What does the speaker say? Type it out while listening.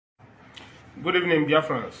Good evening,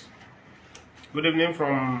 Biafrans. Good evening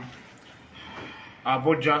from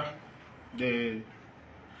Abuja, the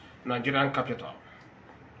Nigerian capital.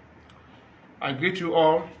 I greet you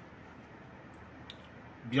all,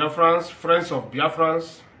 Biafrans, friends of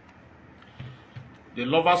Biafrans, the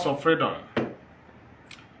lovers of freedom.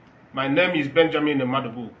 My name is Benjamin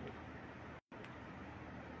Nnamdi.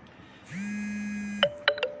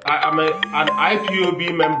 I am an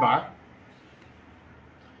IPOB member.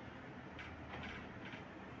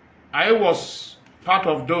 I was part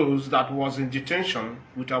of those that was in detention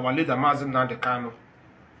with our leader Mazi Kanu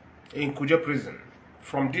in Kuje prison,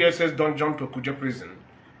 from DSS dungeon to Kuje prison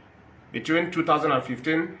between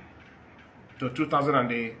 2015 to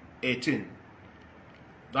 2018.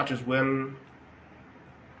 That is when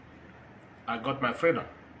I got my freedom.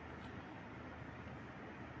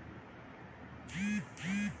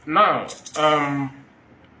 Now,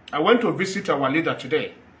 I went to visit our leader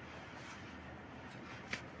today.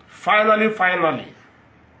 Finally,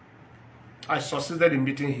 I succeeded in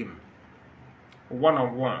meeting him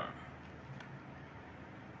one-on-one.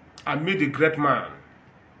 I met the great man,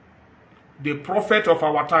 the prophet of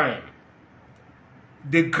our time,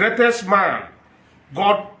 the greatest man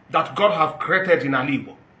that God have created in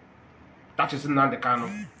Alibo. That is Nnamdi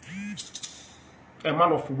Kanu. A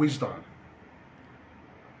man of wisdom,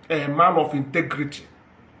 a man of integrity.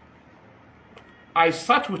 I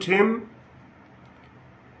sat with him.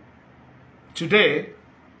 Today,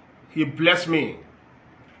 he blessed me.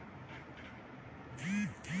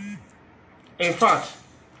 In fact,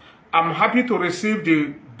 I'm happy to receive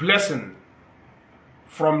the blessing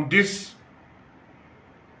from this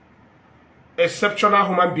exceptional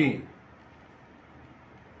human being.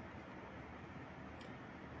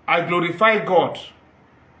 I glorify God,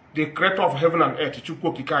 the creator of heaven and earth,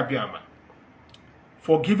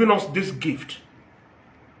 for giving us this gift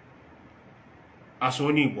as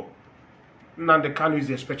Onibo. Nnamdi Kanu is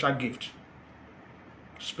a special gift.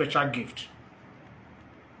 Special gift.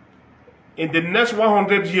 In the next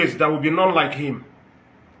 100 years, there will be none like him.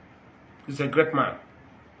 He's a great man.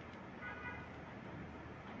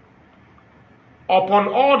 Upon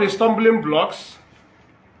all the stumbling blocks,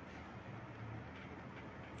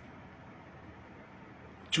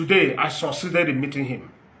 today I succeeded in meeting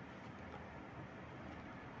him.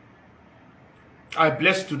 I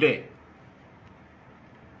bless today.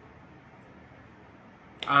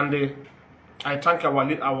 And I thank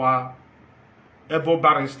our able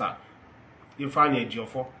barrister, Ifeanyi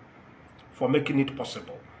Ejiofor, for making it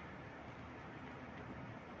possible.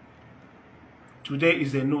 Today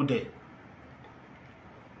is a new day.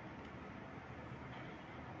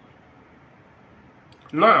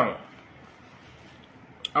 Now,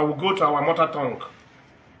 I will go to our mother tongue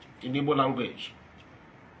in Igbo language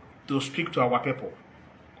to speak to our people.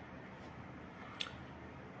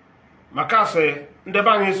 Makase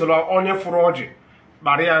ndeba anyị soro onye furu oji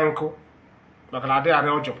gbara ya nkụ maka na adị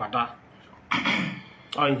arịa oji kwada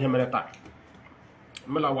ọ ihe mere taa.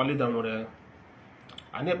 Mela walida nwere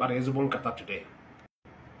anyị kpara ezigbo nkata today.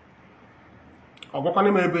 Ọgwakwana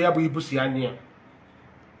m ebe ya bụ ibu si anyị ya.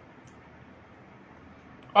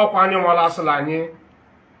 Ọkwa anyị nwala asịla anyị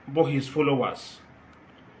bụ his followers.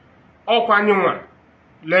 Ọkwa anyị nwa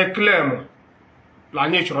le claim la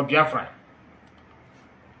anyị chọrọ Biafra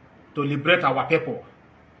to liberate our people.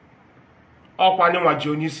 Ọkwa anyị nwa ji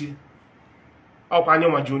onye isi. Ọkwa anyị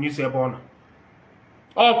nwa ji onye isi ebe ọ nọ.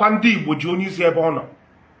 Ọkwa ndị Igbo ji onye isi ebe ọ nọ.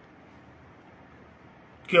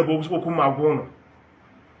 Ke bụ okwu ma gwa ụnụ.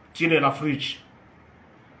 Tinye na fridge.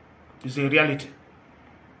 It's a reality.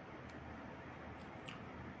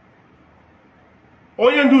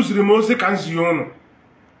 Onye ndị uziri m ozi ka nzi ụnụ.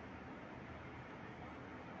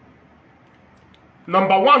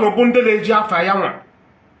 Number 1 bụ ndị na-eji afa ya nwa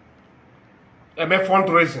eme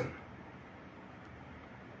fundraising.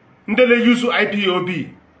 Ndị na-use IPOB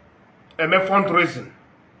eme fundraising.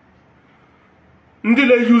 Ndị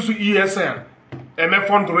na-use ESN eme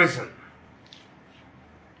fundraising.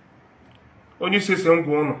 Onye isi ese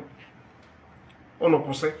ngwa ụnụ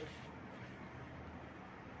kwụsị.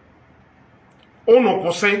 Ụnụ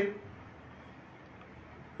kwụsị.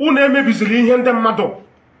 Ụnụ emebizili ihe ndị mmadụ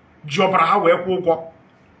ji ọbara ha wee kwụ ụgwọ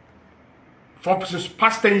for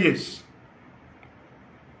past 10 years.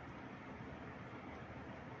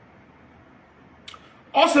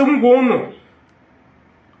 Ose ngwa ụnụ,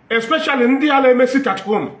 especially ndị ala emesi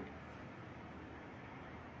chatcom,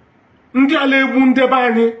 ndị ala egbu ndebe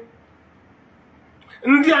anyị,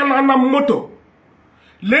 ndị a na-ana moto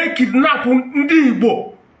lee kidnap ndị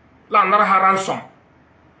Igbo la nara ha ransom,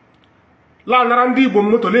 la nara ndị Igbo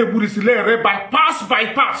moto lee egburisi lee re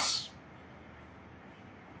bypass.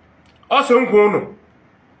 Also,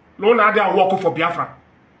 no, na dey work for Biafra.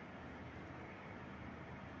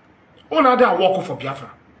 Na dey work for Biafra.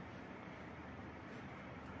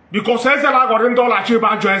 Because eze la go ndo la chi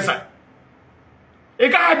ba jo eze. E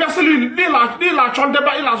ga ha biase li la chon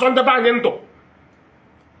deba ila zon deba anyi ndo.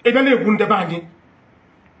 E ga na egwu ndeba anyi.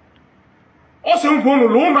 O se ngwo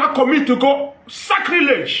no na commit to go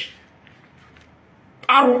sacrilege.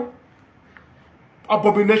 Aru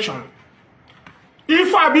abomination.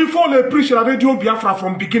 If I before they preach la radio Biafra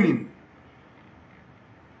from beginning.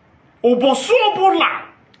 Oboso bola.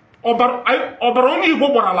 Obaroni Igbo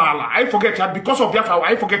borala. I forget that because of Biafra.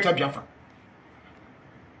 I forget that Biafra.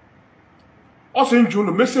 Also in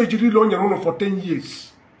June, message really on your own for 10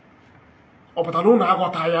 years. But I don't know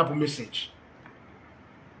how I have a message.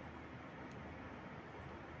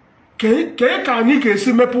 Can you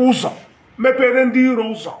see me puzo? Me perendi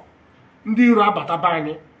rosa. Ndi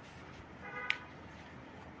rabatabani.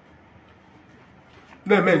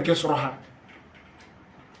 Ne men kesroha.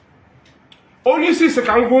 Only see se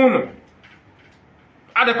kan gono.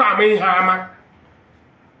 Adekwa me hama.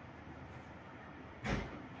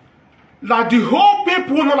 La the whole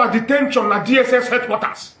people no la detention la DSS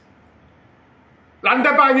headquarters. La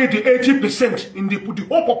ndebanye the 80% in the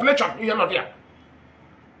whole population in Yanodia.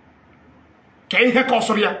 Can you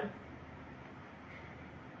kosoria?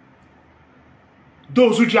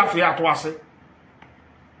 Those who Biafra to us.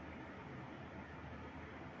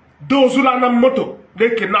 Those who la na moto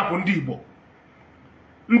they kidnap ndi Igbo.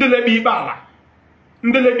 Ndele bi bala.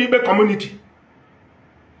 Ndele bi be community.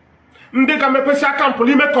 Ndega mepesi akampo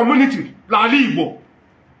lime community la Igbo.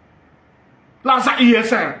 La za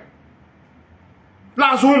ESN.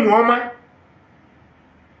 La zo muoma.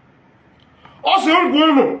 Also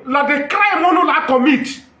ngwono la the crime ono la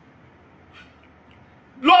commit.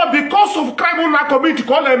 Lord, because of crime on la commit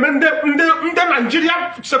call them the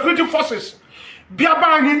Nigerian security forces.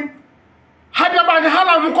 Biabani Habiabani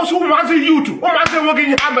hala mukosu Mazi youth. Mazi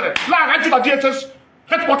working hammer. La right to the DSS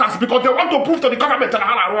headquarters because they want to prove to the government that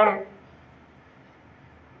hala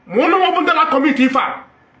Mono open the committee fa.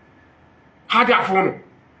 Hadia phone.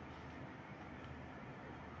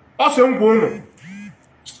 Also ngwono.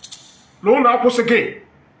 Lo na posege.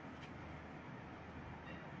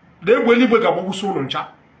 They will live with a bogus ncha.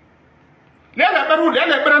 Let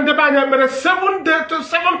the banner 7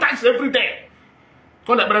 times every day.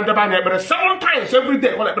 Call the brand the banner 7 times every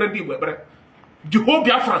day. Call the brand the whole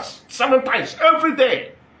Biafrans 7 times every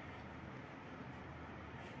day.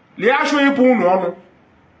 Le show you pun no.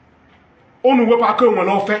 Onu we pa kan won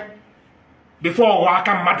ofe before wa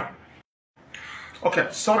kan mad. Okay,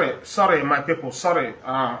 sorry my people, sorry.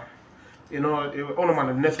 You know, on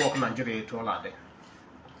my network Nigeria to all that.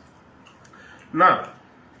 Now,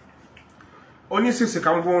 only since you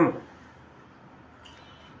can go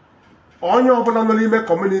on your Bonamolime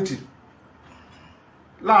community,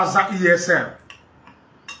 Laza ESM,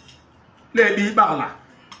 let be Bala,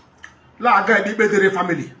 La Gabi Bedere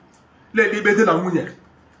family, let be Bedena Munya,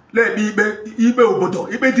 let be Ibe Obodo,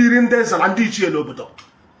 Ibe Dirindes and Dichi Obodo.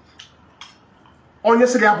 On your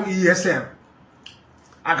Sagabu ESM,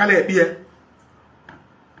 I can let be.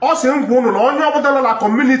 Also, on your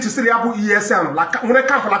community, ESM, like when I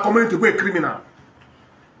come from a community, we're criminal.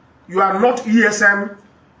 You are not ESM.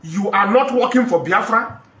 You are not working for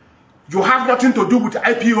Biafra. You have nothing to do with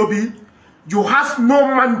IPOB. You have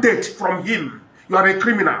no mandate from him. You are a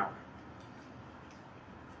criminal.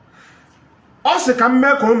 Also, can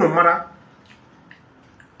make on no matter.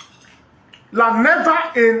 Like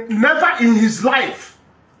never in his life.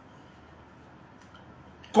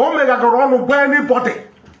 Come make a go by anybody.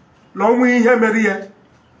 Long we hear Maria,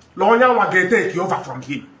 Lonya will get take over from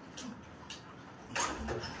him.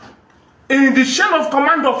 In the chain of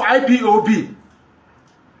command of IPOB,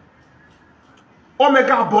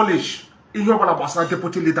 Omega abolish in your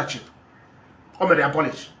deputy leadership. Omega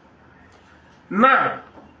abolish. Now,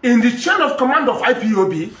 in the chain of command of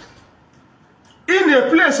IPOB, in a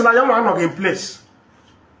place like one in place,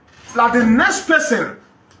 like the next person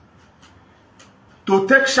to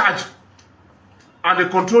take charge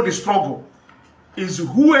and control the struggle is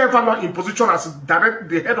whoever not in position as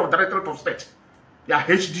the head of Directorate of State. They are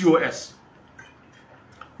HDOS.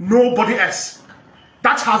 Nobody else.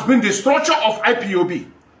 That has been the structure of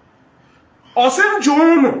IPOB. Osim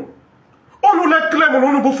Jono. Onu let claim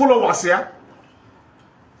on onu followers here.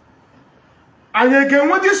 And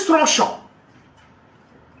again with this structure.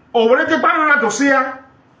 Already ban dossier.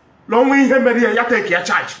 Long way here Maria ya take your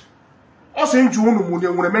charge. Osim Jono with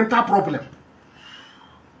a mental problem.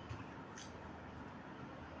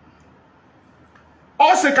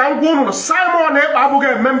 Also, can go on Simon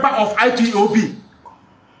Abuga, member of IPOB.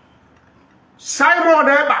 Simon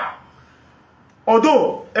Eba.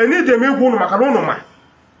 Although any de me go macaronoma,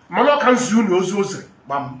 Mano can zoom your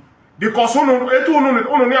because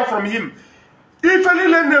ono from him. If any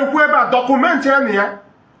lend whoever document here,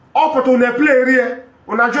 up to the play here,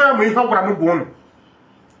 on a joy may have one.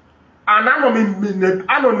 And I'm in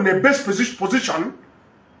the best position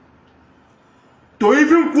to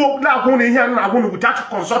even quote that one here and I want without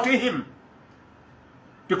consulting him.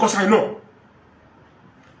 Because I know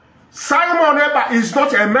Simon Eba is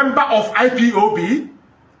not a member of IPOB.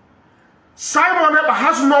 Simon Eba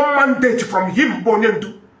has no mandate from him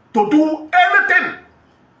to do anything.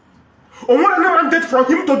 Or no mandate from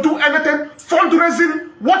him to do anything,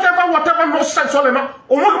 fundraising, whatever nonsense all enough.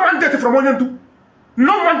 Or no mandate from him to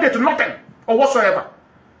no mandate, nothing or whatsoever.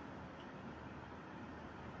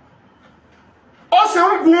 Also,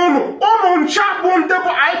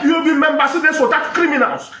 IPOB members, so that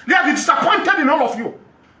criminals, they are disappointed in all of you.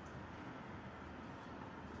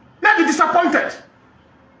 They are disappointed.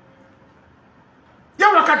 They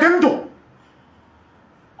are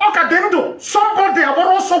Okadendo. Somebody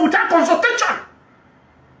also without consultation.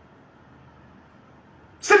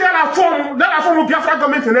 See, there are form of Biafra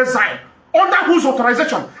government in exile. Under whose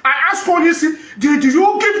authorization? I ask for you, did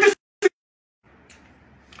you give this?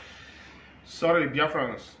 Sorry,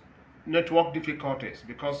 Biafrans. Network difficulties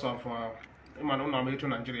because of Nnamdi to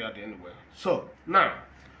Nigeria anyway. So now,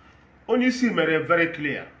 Onisi made it very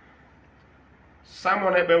clear.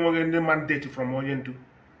 Simon Eba won the mandate from Oyendu.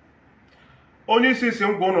 Onisi is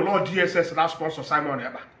going to Lord DSS last sponsor Simon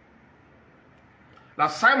Eba. Now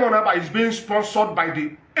Simon Eba is being sponsored by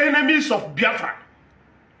the enemies of Biafra.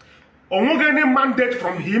 Onwogeni mandate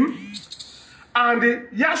from him, and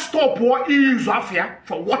yes, stop war is affair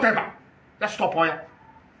for whatever. Let's stop here.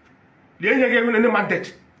 The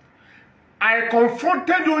mandate. I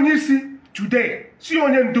confronted Onisi today. See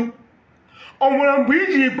Onyendu. On when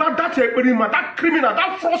we got that criminal,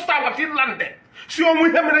 that fraudster was in London. See on we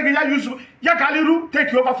use Yagaliru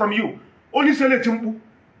take over from you. Only say let him.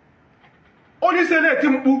 Only say let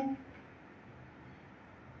him.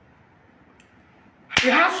 He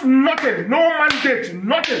has nothing, no mandate,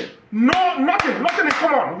 nothing in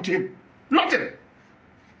common with him. Nothing.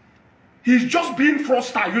 He's just being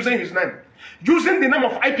fraudster using his name. Using the name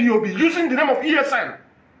of IPOB, using the name of ESN.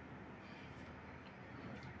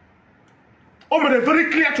 Made it very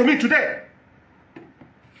clear to me today.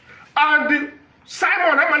 And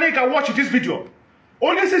Simon MNK watch this video.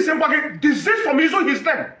 Only see somebody desist from using his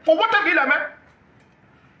name. For whatever he man.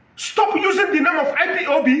 Stop using the name of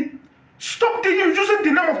IPOB. Stop using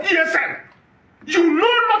the name of ESN. You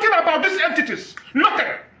know nothing about these entities. Nothing.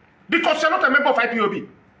 Because you're not a member of IPOB.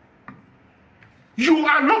 You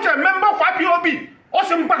are not a member of IPOB.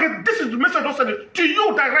 Also, this is the message also to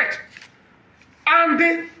you direct.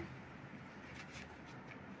 And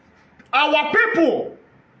our people,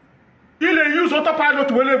 they use autopilot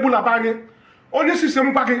to Bulabani. Only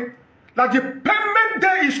system that the payment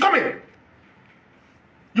day is coming.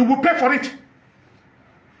 You will pay for it.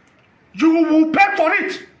 You will pay for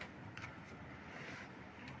it.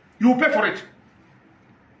 You will pay for it.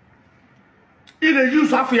 In a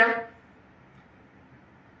use of fear,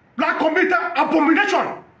 black committed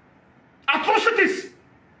abomination, atrocities.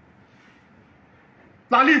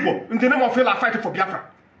 Lalibo, in the name of Allah, fighting for Biafra.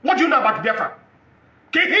 What do you know about Biafra?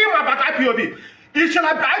 Can you hear about IPOB? It shall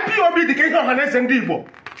have IPOB the King of Hanes and Igbo.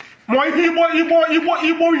 More Igbo,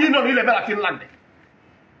 you know, in Finland.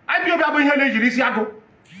 IPOB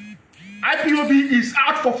IPOB is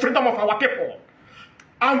out for freedom of our people.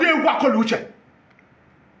 And they work on Lucha.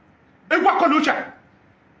 They work on Lucha.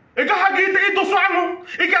 They got to get the song.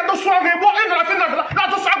 They got the song. They walk in Finland, not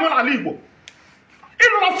the song on Alibo.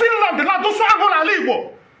 In Finland, not the song on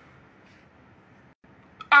Alibo.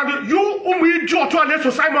 And you, we draw to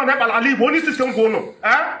a Simon Eba Alibo, this is some gono.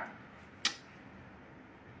 Eh?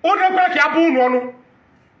 And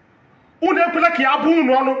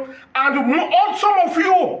all some of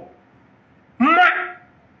you.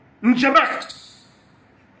 Njema,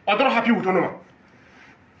 are not happy with Onoma.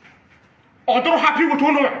 Are not happy with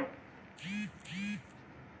Onoma.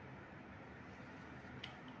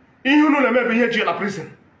 You know, let me hear la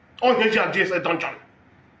prison. Or here DSS dungeon.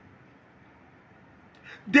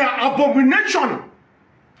 Their abomination.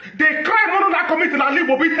 They crime on that committed and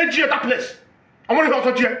live with here that place. I want to go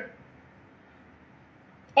to jail.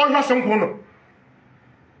 All your some gono.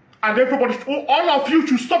 And everybody, all of you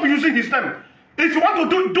should stop using his name. If you want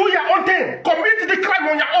to do your own thing, commit the crime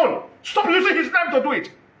on your own. Stop using his name to do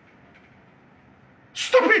it.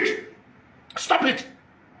 Stop it. Stop it.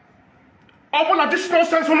 All of this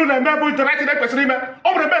nonsense, all the men who interact with the person,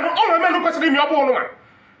 all the men who question me,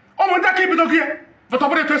 Omonda ki bido gie. But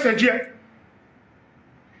obere to se gie.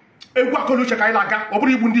 Egwu akolu che kai laga,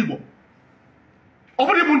 obere Igbo ndi Igbo.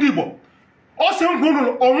 Obere Igbo ndi Igbo. O se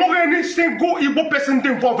ngunu onwere ni single Igbo person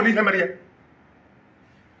dey involved in ihe mere.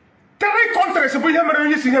 Three countries bu ihe mere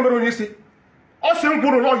onye si. O se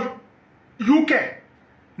ngunu lo UK,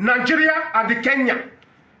 Nigeria and Kenya.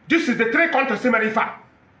 This is the three countries in America.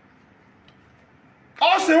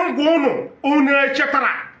 Also, une chetara.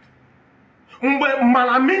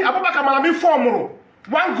 Malami, Abubakar Malami form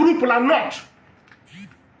one group la not.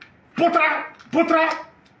 Putra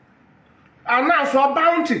announce a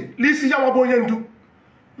bounty. Lisi Yawabonyendu.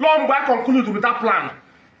 Long back concluded with that plan.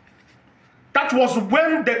 That was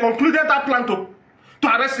when they concluded that plan to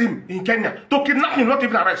arrest him in Kenya. To kidnap him, not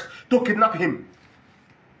even arrest. To kidnap him.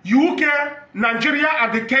 UK, Nigeria,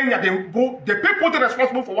 and the Kenya, they people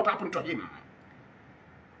responsible for what happened to him.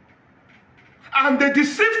 And they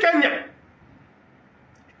deceived Kenya.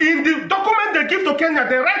 In the document they give to Kenya,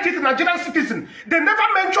 they write it Nigerian citizen. They never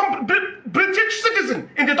mention British citizen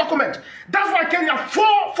in the document. That's why Kenya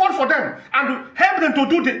fall for them and help them to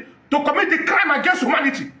commit the crime against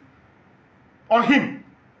humanity on him.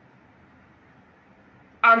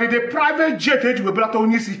 And the private jet will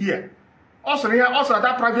be here. Also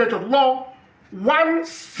that private jet law, one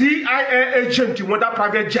CIA agent in that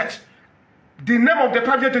private jet. The name of the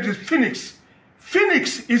private jet is Phoenix.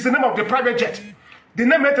 Phoenix is the name of the private jet. The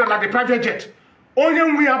name is like the private jet. Only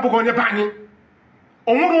we are going to ban.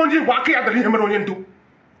 Only waki at the Himmer do.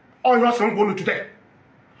 Or your son going today.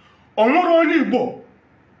 Only bo.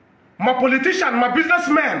 My politician, my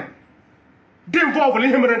businessman, they involved in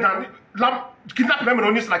him and kidnap them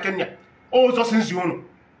on this like Kenya. Oh, so since you know.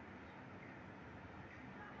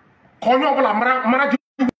 Mara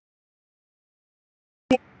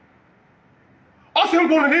also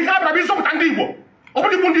going to have a bit of Andibo. Open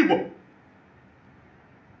the Bundibo.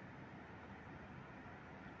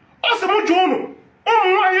 Also, Jono.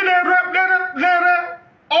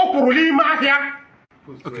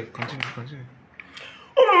 Okay, continue.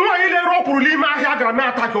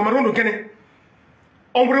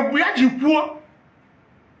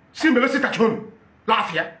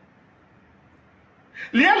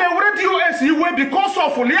 Because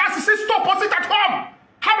of stop us at home.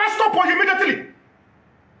 Have a stop on immediately.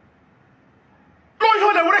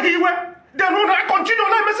 Then when I continue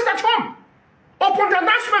to message at home. Open the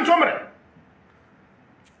announcement somewhere.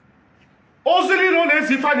 Ozili no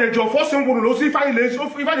lazy fine job for some good lazy fine lazy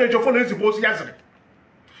job for lazy bossy yazri.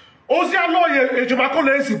 Ozia lawyer ejumako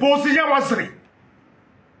lazy bossy yamazri.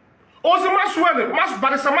 Ozi maswell,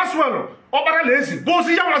 barista maswell, obara lazy,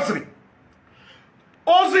 bossy yamazri.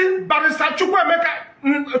 Ozi barista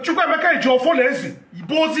chukwemeka job for lazy,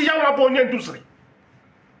 bossy yamabonye industry.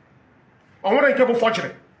 I want to give a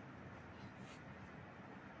fortune.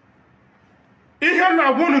 Ihe na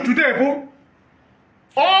agwunu today bụ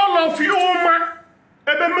all of you ma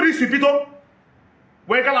ebe mmiri si bido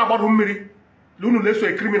wee gala agbado mmiri lunu na-eso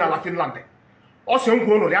a criminal na Finland. O si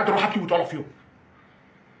ngwa unu ya doro happy with all of you.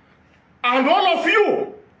 And all of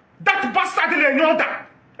you that bastard na-enye order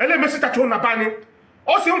ele mesitacho na bani.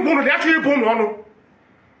 O si ngwa unu ya chọ ibu unu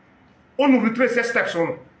ọnụ retrace steps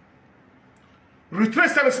unu.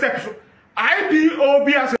 Retrace steps.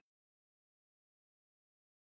 IPOB as